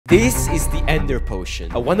This is the Ender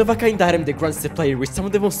Potion, a one-of-a-kind item that grants the player with some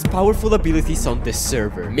of the most powerful abilities on the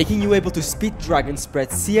server, making you able to speed dragon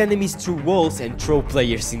spread, see enemies through walls, and throw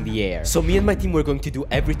players in the air. So me and my team were going to do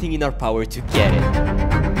everything in our power to get it.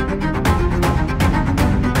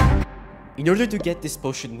 In order to get this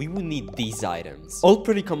potion, we will need these items. All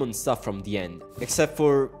pretty common stuff from the end, except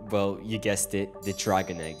for, well, you guessed it, the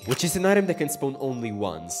dragon egg, which is an item that can spawn only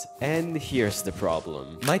once. And here's the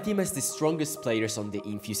problem. My team has the strongest players on the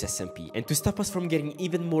Infuse SMP, and to stop us from getting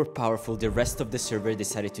even more powerful, the rest of the server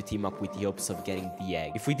decided to team up with the hopes of getting the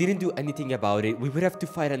egg. If we didn't do anything about it, we would have to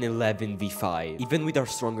fight an 11v5. Even with our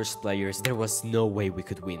strongest players, there was no way we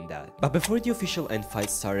could win that. But before the official end fight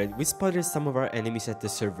started, we spotted some of our enemies at the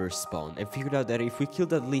server spawn, and figured out that if we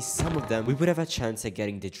killed at least some of them, we would have a chance at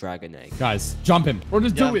getting the dragon egg. Guys, jump him. Or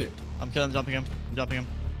just do it. I'm jumping him. I'm jumping him.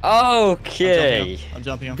 Okay. I'm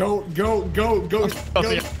jumping him. Go. Go.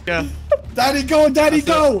 Daddy,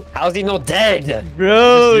 go. How's he not dead?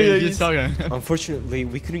 Bro, Unfortunately,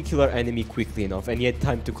 we couldn't kill our enemy quickly enough, and he had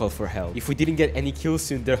time to call for help. If we didn't get any kills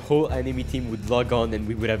soon, the whole enemy team would log on, and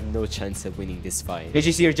we would have no chance of winning this fight.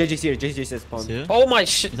 JJ's here, JJ says spawn. Oh my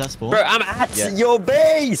shit. Is that spawn? Bro, I'm at your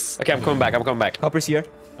base. Okay, I'm coming back. Copper's here.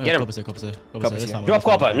 Get him. Copper's here. Drop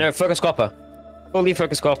copper. No, focus copper. Fully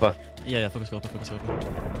focus copper. Yeah, focus copper.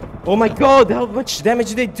 Oh my god, how much damage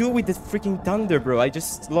did they do with the freaking thunder, bro? I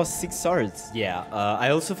just lost 6 swords. Yeah, I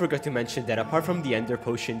also forgot to mention that apart from the Ender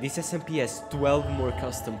Potion, this SMP has 12 more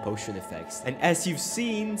custom potion effects. And as you've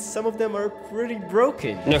seen, some of them are pretty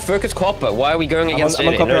broken. No, focus copper. Why are we going against I'm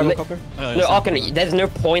on JD? copper. No, Arkan, there's no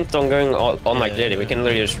point on going on like JD. We can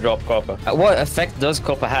literally just drop copper. What effect does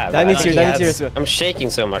copper have? Danny's here. I'm shaking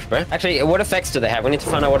so much, bro. Actually, what effects do they have? We need to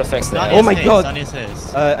find out what effects they have. Oh my god.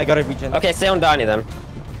 I got a regen. Okay, stay on Dany then.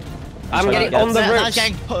 I'm getting on the ropes.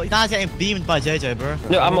 That's getting beamed by JJ, bro.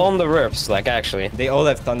 No, I'm on the ropes, like, actually. They all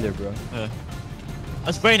have thunder, bro.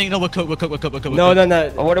 It's raining. No, we're cooked. No.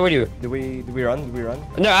 What do we do? Do we run?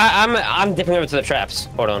 No, I'm dipping over to the traps.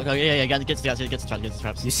 Hold on. Okay, yeah. Get the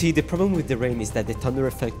traps. You see, the problem with the rain is that the thunder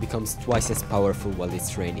effect becomes twice as powerful while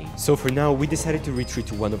it's raining. So for now, we decided to retreat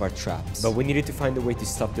to one of our traps. But we needed to find a way to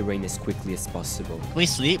stop the rain as quickly as possible. Can we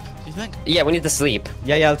sleep, do you think? Yeah, we need to sleep.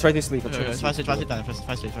 Yeah, I'll try to sleep. Try to sleep, Dan. Try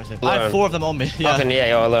to sleep. I have 4 of them on me. Yeah. Okay, yeah,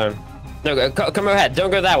 you're alone. No, come ahead. Don't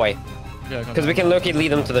go that way. Because we can low-key lead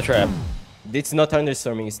them to the trap. It's not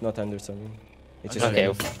thunderstorming. It's just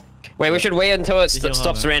okay. Wait, we should wait until it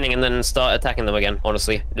stops raining and then start attacking them again,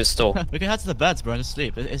 honestly. Just stall. We can head to the beds, bro, and just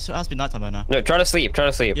sleep. It has to be nighttime by now. No, try to sleep.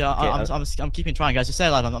 Yeah, okay, I'm keeping trying, guys. Just stay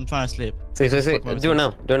alive. I'm trying to sleep. Sleep. Do it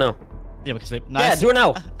now. Yeah, we can sleep. Nice. Yeah, do it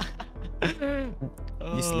now.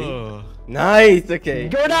 You sleep? Nice, okay.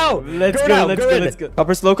 Go now! Let's go.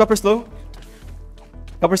 Copper slow. Copper's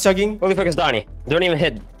chugging. Only focus Dany. Don't even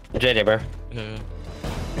hit JJ, bro.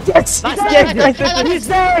 Yes! He's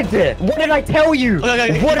dead! What did I tell you? What did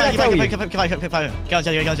I tell you? Come on. I got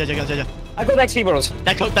XP bottles.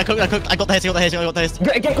 That cooked. I got the haste.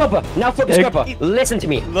 Get copper. Now focus copper. Listen to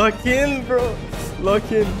me. Lock in, bro. Lock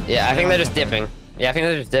in. Yeah, I think they're just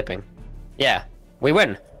dipping. Yeah, we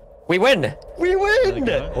win.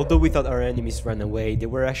 Although we thought our enemies ran away, they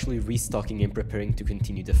were actually restocking and preparing to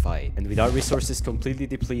continue the fight. And with our resources completely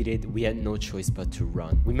depleted, we had no choice but to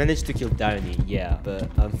run. We managed to kill Dany, yeah, but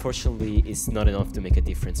unfortunately it's not enough to make a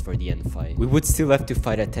difference for the end fight. We would still have to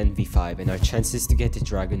fight a 10v5, and our chances to get the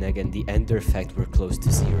dragon egg and the ender effect were close to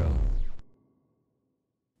 0.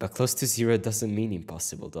 But close to 0 doesn't mean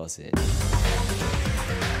impossible, does it?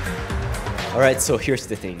 Alright, so here's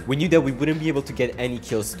the thing. We knew that we wouldn't be able to get any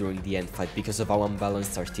kills during the end fight because of how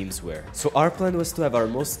unbalanced our teams were. So our plan was to have our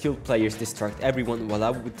most skilled players distract everyone while I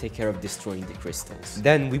would take care of destroying the crystals.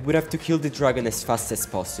 Then we would have to kill the dragon as fast as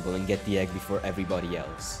possible and get the egg before everybody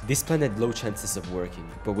else. This plan had low chances of working,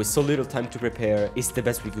 but with so little time to prepare, it's the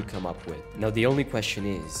best we could come up with. Now the only question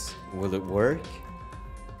is, will it work?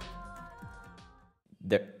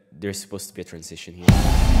 There's supposed to be a transition here.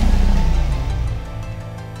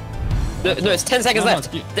 No, it's 10 seconds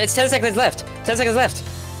left. It's 10 seconds left. 10 seconds left.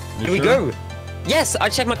 Here we go. Yes, I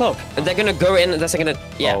checked my clock. They're gonna go in. They're gonna.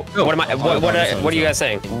 Yeah. What are you guys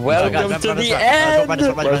saying? Welcome to the end.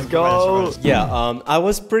 Let's go. Yeah. I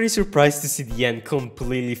was pretty surprised to see the end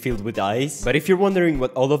completely filled with ice. But if you're wondering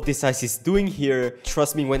what all of this ice is doing here,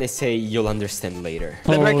 trust me when I say you'll understand later.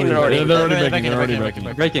 They're breaking it already.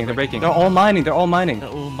 They're breaking. They're all mining, bro.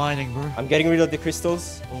 I'm getting rid of the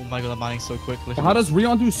crystals. Oh my god, I'm mining so quickly. How does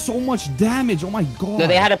Rion do so much damage? Oh my god. No,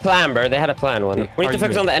 they had a plan, bro. They had a plan. We need to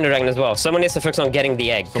focus on the Ender Dragon as well. Someone needs to focus on getting the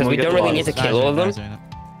egg, because we don't really need to kill all of them.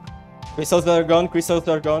 Crystals are gone.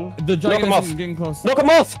 The dragon is getting close. Knock him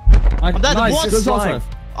off! I'm dead. Nice. Good job,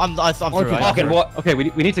 I'm through. Okay, Right? Arkin, what? Okay, we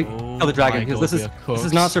need to kill the dragon because this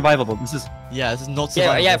is not survivable. This is this is not.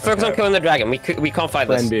 Yeah, focus on killing the dragon. We can't fight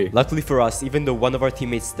this. Luckily for us, even though one of our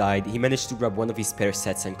teammates died, he managed to grab one of his spare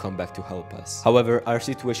sets and come back to help us. However, our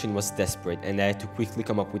situation was desperate and I had to quickly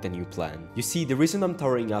come up with a new plan. You see, the reason I'm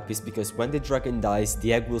towering up is because when the dragon dies,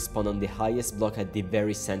 the egg will spawn on the highest block at the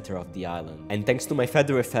very center of the island. And thanks to my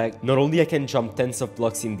feather effect, not only I can jump tens of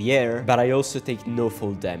blocks in the air, but I also take no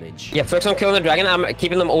full damage. Yeah, focus on killing the dragon. I'm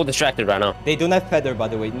keeping them all distracted right now. They don't have feather, by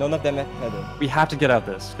the way. None of them have feather. we have to get out of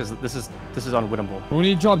this because this is unwinnable. We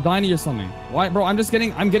need to drop Dany or something. Why, bro? I'm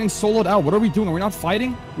getting soloed out. What are we doing? Are we not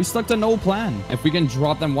fighting? We stuck to no plan. If we can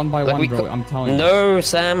drop them one by one, bro, I'm telling you. No,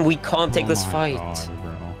 Sam, we can't take this fight.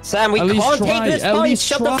 Sam, we At least can't try. take this At fight. least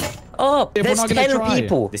Shut try. the f up. If we're There's not gonna 10 try.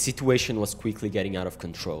 people. The situation was quickly getting out of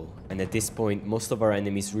control, and at this point, most of our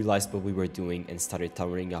enemies realized what we were doing and started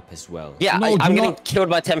towering up as well. Yeah, No, I'm do getting not- killed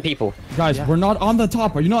by 10 people. Guys, we're not on the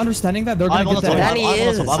top. Are you not understanding that? They're gonna I'm on get the top. that. Dany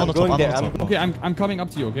is. I'm going there. Okay, I'm coming up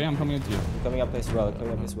to you. Okay, I'm coming up to you. Coming up as well.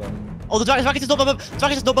 Coming up as well. Oh, the dragon just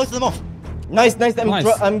knocked both of them off. Nice. Nice.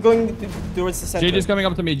 I'm going towards the center. JJ's coming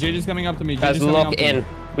up to me. JJ's coming up to me. Guys, JJ's coming lock up to me. in.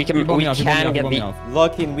 We can Keep going off, keep going get off, keep going the. off.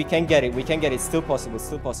 Lock in. We can get it. We can get it. Still possible.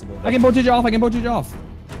 Still possible. I can bolt JJ off. I can bolt JJ off.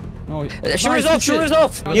 No. Shooters off! Shooters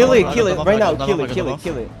off! Kill it. Kill it Knock right now. off, Kill knock it. off, Kill knock it. off.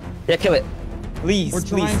 Kill it. Yeah, kill it. Please. We're Please.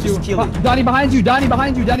 trying to. Just kill it. Dany behind you. Dany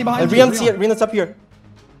behind you. Dany behind you. Rian's here. Rian's up here.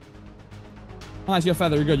 Nice, you have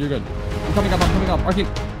feather. You're good. You're good. I'm coming up. I'm coming up. Arkin,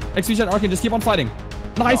 execution. Arkin, just keep on fighting.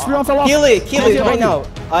 Nice. Rian fell off. Kill it. Kill it Arkin, right now.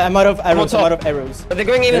 I'm out of arrows. I'm top. out of arrows. But they're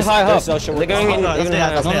going even There's- higher up. there's also- They're going in Oh, no, even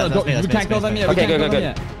that's higher. No, we can't kill them yet. We Okay, can't go, kill go,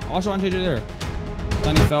 them go. yet. Also on JJ there.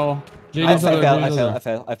 Dany fell. I JJ's over there. JJ's over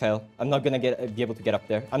there. I fell. I'm not gonna be able to get up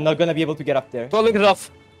there. I'm not gonna be able to get up there. Go, Lucas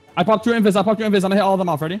off. I popped two invis. I'm gonna hit all of them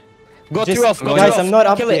off. Ready? Go Just, two off. Go guys, two I'm off. not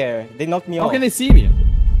up Kill it. there. They knocked me How off. can they see me?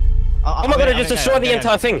 Oh my god, it just destroyed the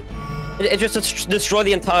entire thing. It just destroyed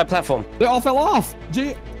the entire platform. They all fell off.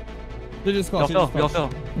 They just We all caught. fell.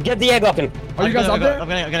 Get the egg, Arkin. Are you guys up there? I'm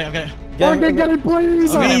getting it. Arkin, get it,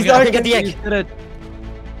 please. Please, Okay, Arkin. Get the egg. Did it.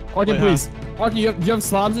 Arkin, Wait, please. Arkin, do you have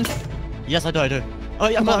slabs? Yes, I do. Oh,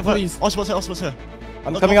 yeah, Come on, please. Also, here.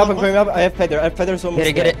 I'm coming up. I have feather. So Get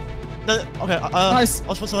it, get it. Okay, Nice.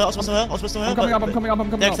 Also here. I'm coming up. I'm coming up.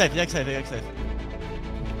 The egg safe.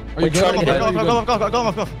 Are you We're good? trying to get it. Are you good?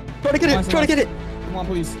 Go. Try to get Nice, it. Try to get it. Come on,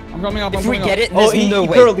 please. I'm coming up. If we get it, Oh, there's no he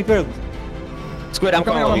way. pearled. He pearled. Squid, I'm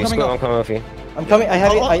coming up, with you. I'm Squid, coming I'm coming with you. I'm coming. I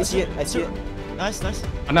have it. Oh, I see it. I see it. Nice.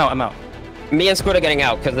 I'm out. Me and Squid are getting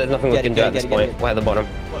out because there's nothing we Get it, can do get at it, this get it, get point. it. We're at the bottom.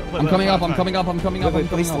 I'm coming up. I'm coming up. Wait,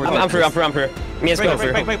 please, I'm through. Me and Squid are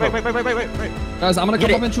through. Wait. Guys, I'm gonna Get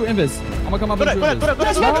come it. up into invis. I'm gonna come up Put into it.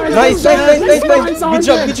 invis. Nice.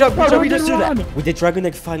 Good job. Arkin, run. With the dragon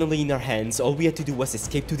egg finally in our hands, all we had to do was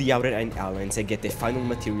escape to the outer end islands and get the final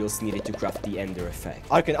materials needed to craft the ender effect.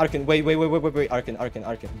 Arkin. Wait. Arkin.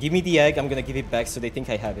 Give me the egg. I'm gonna give it back so they think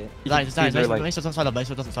I have it. Nice. Like- Doesn't side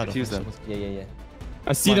up. Use them. Yeah.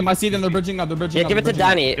 I see them. They're bridging up. Yeah, give it to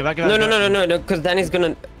Dany. Give it back. No, because Danny's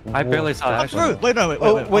gonna. I barely saw it I'm actually. through. Wait.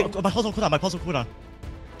 Oh, wait. My pulse will cool down.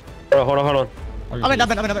 Hold on. I'm in.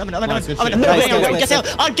 Nice, good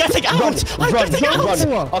shit. I'm getting out.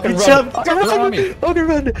 Run. I can Good run. job.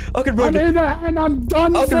 I can run. I'm in there and I'm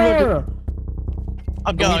done Okay, there.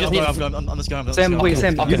 I'm going. I'm just going. Sam, wait,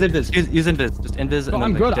 Sam, Okay. use invis. Use invis. Just invis. No, and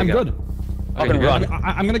I'm then good. dig I'm out. good. I can run.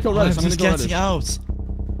 I'm gonna kill Reddish. I'm just getting out.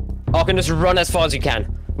 I can just run as far as you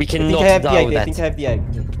can. We I think cannot I have the die egg. with I think I that. have the egg.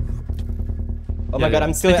 Oh my Yeah,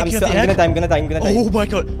 god, yeah. I'm gonna die. I'm gonna die. Oh my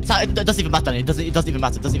god. It doesn't even matter. It doesn't even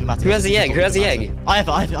matter. Who has the egg? I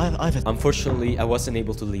have it. Unfortunately, I wasn't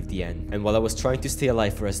able to leave the end, and while I was trying to stay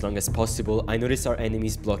alive for as long as possible, I noticed our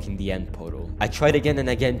enemies blocking the end portal. I tried again and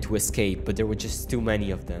again to escape, but there were just too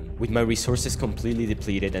many of them. With my resources completely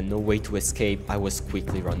depleted and no way to escape, I was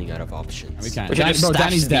quickly running out of options. We can't. We should just Bro, stash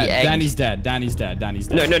Danny's the dead. egg. Danny's dead.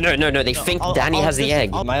 No. They think Dany has the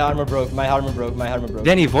egg. My armor broke.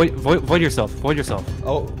 Danny, void yourself.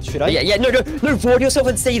 Oh, should I? Yeah. No. Void yourself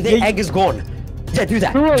and say the egg is gone. Yeah, do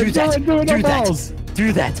that.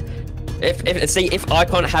 Do that. If I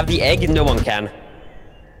can't have the egg, no one can.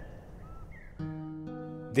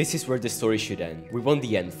 This is where the story should end. We won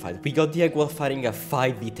the end fight. We got the egg while fighting a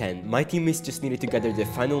 5v10. My teammates just needed to gather the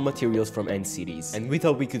final materials from end cities, and we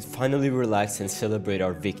thought we could finally relax and celebrate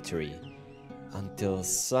our victory. Until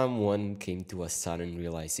someone came to a sudden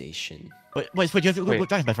realization. Wait, you have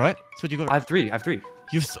dragon breath, right? So you got. I have three. How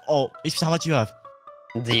much do you have?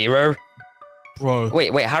 0. Bro.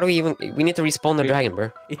 Wait, how do we even... We need to respawn the dragon,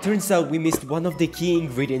 bro. It turns out we missed one of the key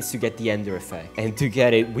ingredients to get the Ender effect. And to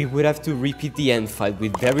get it, we would have to repeat the end fight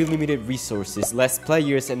with very limited resources, less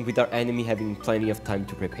players, and with our enemy having plenty of time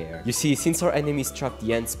to prepare. You see, since our enemy struck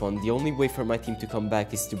the end spawn, the only way for my team to come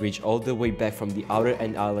back is to bridge all the way back from the outer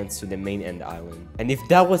end islands to the main end island. And if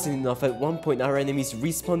that wasn't enough, at one point our enemies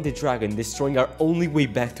respawned the dragon, destroying our only way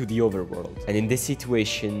back to the overworld. And in this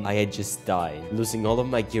situation, I had just died, losing all of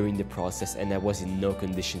my gear in the process, and I was in no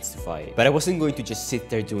conditions to fight. But I wasn't going to just sit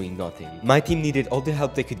there doing nothing. My team needed all the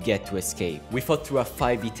help they could get to escape. We fought through a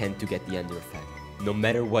 5v10 to get the Ender effect. No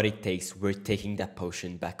matter what it takes, we're taking that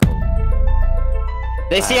potion back home.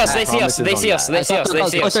 They see us, they see us, they see us, they see us, they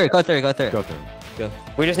see us. Go through. Go.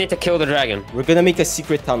 We just need to kill the dragon. We're gonna make a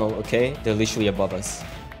secret tunnel, okay? They're literally above us.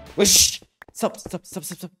 Shh! Stop.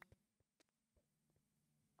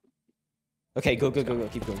 Okay, go, keep going.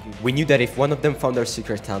 We knew that if one of them found our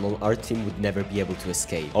secret tunnel, our team would never be able to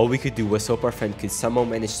escape. All we could do was hope our friend could somehow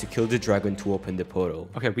manage to kill the dragon to open the portal.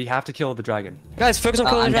 Okay, we have to kill the dragon. Guys, focus on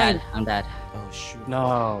killing the dragon. I'm dead. Oh, shoot.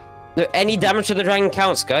 No. Any damage to the dragon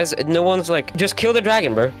counts, guys. No one's like... Just kill the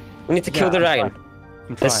dragon, bro. We need to kill the dragon.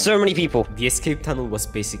 There's so many people. The escape tunnel was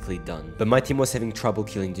basically done, but my team was having trouble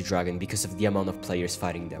killing the dragon because of the amount of players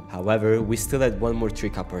fighting them. However, we still had one more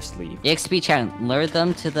trick up our sleeve. EXP chat, lure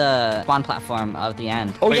them to the spawn platform of the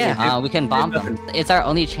end. Oh yeah. We can bomb them. It's our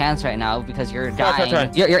only chance right now because you're dying.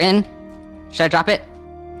 Try. You're in. Should I drop it?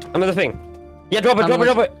 I'm in the thing. Yeah, drop it.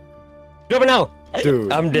 Drop it now.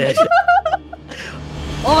 Dude. I'm dead.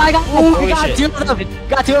 Oh my god! Holy got shit. two of them!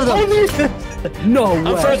 Got two of them! No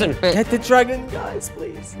I'm frozen. Get the dragon, guys,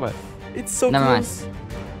 please. What? It's so Never mind. close.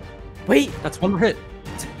 Wait. That's one more hit.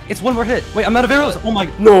 It's one more hit. Wait, I'm out of arrows. Oh my...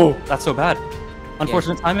 No. That's so bad.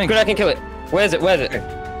 Unfortunate timing. Good, I can kill it. Where is it?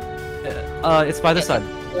 It's by this side.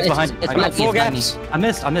 It's behind. It's I behind Four me. gaps. I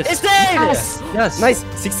missed. It's there! Yes. Nice.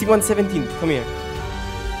 61-17. Come here.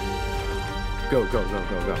 Go.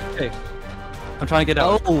 Okay. I'm trying to get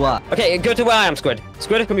out. Oh, Okay, go to where I am, Squid.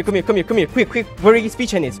 Squid, come here. Quick. Where your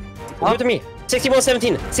speech is? Go to me.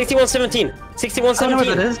 61-17. 61-17. I don't know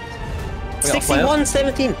where that 61-17. is.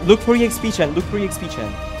 61-17. Look for EXP chan.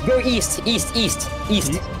 Go east.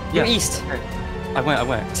 Go east. I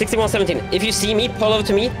went. 61-17. If you see me, pull over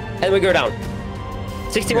to me, and we go down.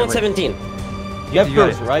 61-17. You have You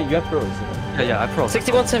pros, got it. right? You have pros. Yeah, I pro.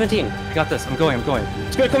 61-17. I got this. I'm going.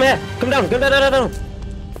 Squid, come here. Come down. Go down.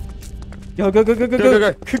 Go.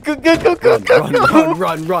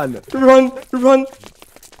 Run.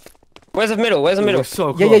 Where's the middle?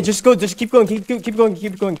 So yeah, just go. Just keep going. Keep going.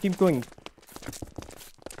 Can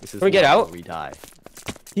we get out? We die.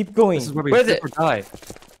 Keep going. This is where we Where's it? die.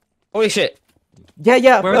 Holy shit.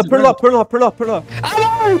 Yeah. Where is it? Pearl up. I'm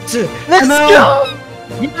out! Let's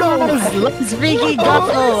go. let's freaking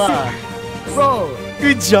go! Bro.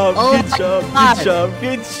 Good job.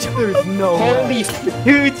 There's no Holy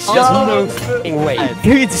Good There's job. no f***ing way.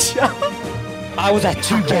 Good job. I was at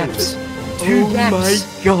 2 gaps. 2 gaps.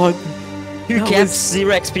 My god. 2 gaps,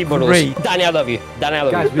 0 XP bottles. great. Danny, I love you.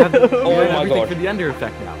 Guys, we have, Oh my everything god. for the Ender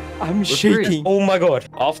effect now. I'm shaking. Oh my god.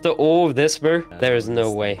 After all of this, bro, there is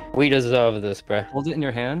no way. We deserve this, bro. Hold it in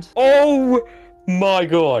your hand. Oh my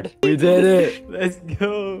god. We did it. Let's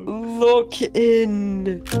go. Look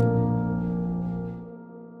in.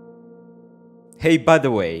 Hey, by the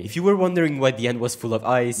way, if you were wondering why the end was full of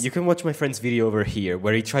ice, you can watch my friend's video over here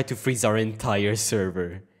where he tried to freeze our entire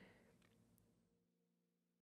server.